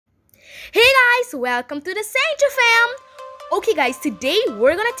Hey guys, welcome to the Sanctuary Fam. Okay guys, today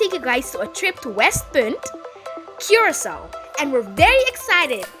we're gonna take you guys to a trip to Westpunt, Curacao, and we're very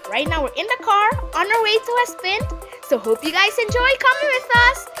excited. Right now we're in the car on our way to Westpunt, so hope you guys enjoy coming with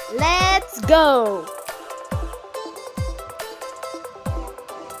us. Let's go.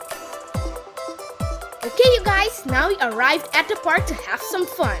 Okay you guys, now we arrived at the park to have some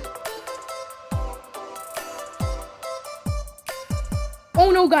fun. Oh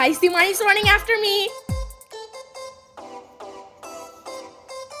no guys, the man is running after me.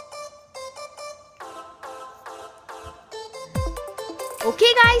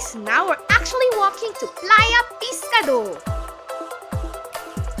 Okay guys, now we're actually walking to Playa Piskadó.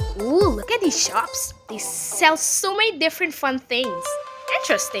 Ooh, look at these shops. They sell so many different fun things.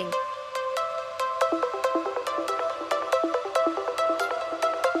 Interesting.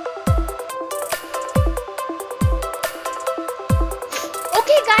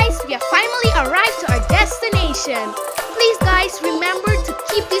 Guys, we have finally arrived to our destination. Please guys, remember to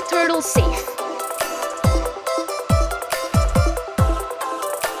keep the turtles safe.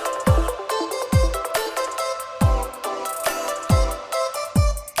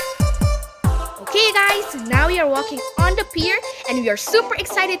 Okay guys, now we are walking on the pier and we are super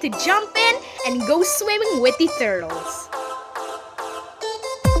excited to jump in and go swimming with the turtles.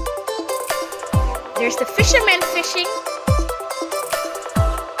 There's the fishermen fishing.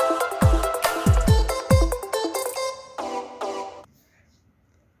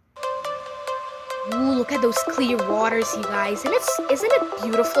 Ooh, look at those clear waters, you guys. And isn't it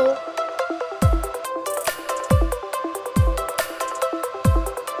beautiful?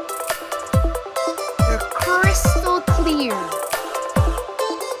 They're crystal clear.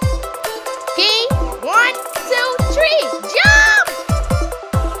 Okay, 1, 2, 3, jump!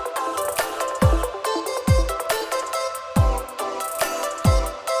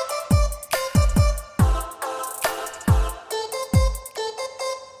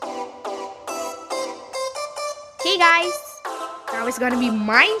 Okay guys, now it's gonna be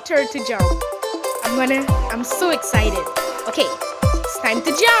my turn to jump. I'm so excited. Okay, it's time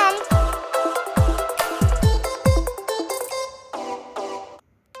to jump.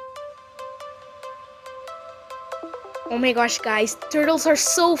 Oh my gosh guys, turtles are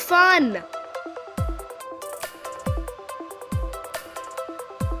so fun.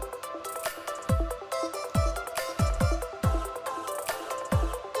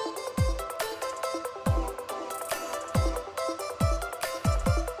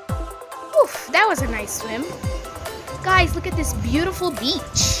 That was a nice swim. Guys, look at this beautiful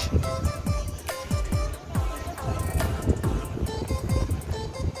beach.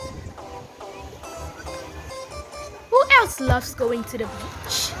 Who else loves going to the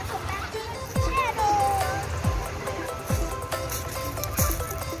beach?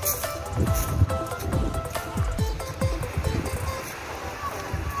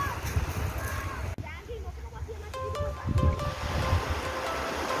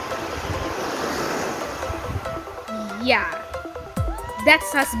 Yeah,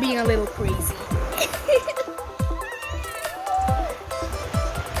 that's us being a little crazy.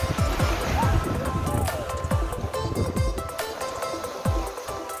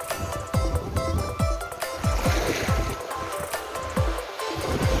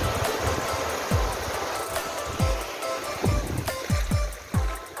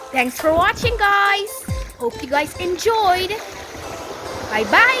 Thanks for watching, guys. Hope you guys enjoyed.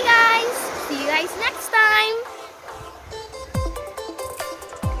 Bye-bye, guys. See you guys next time.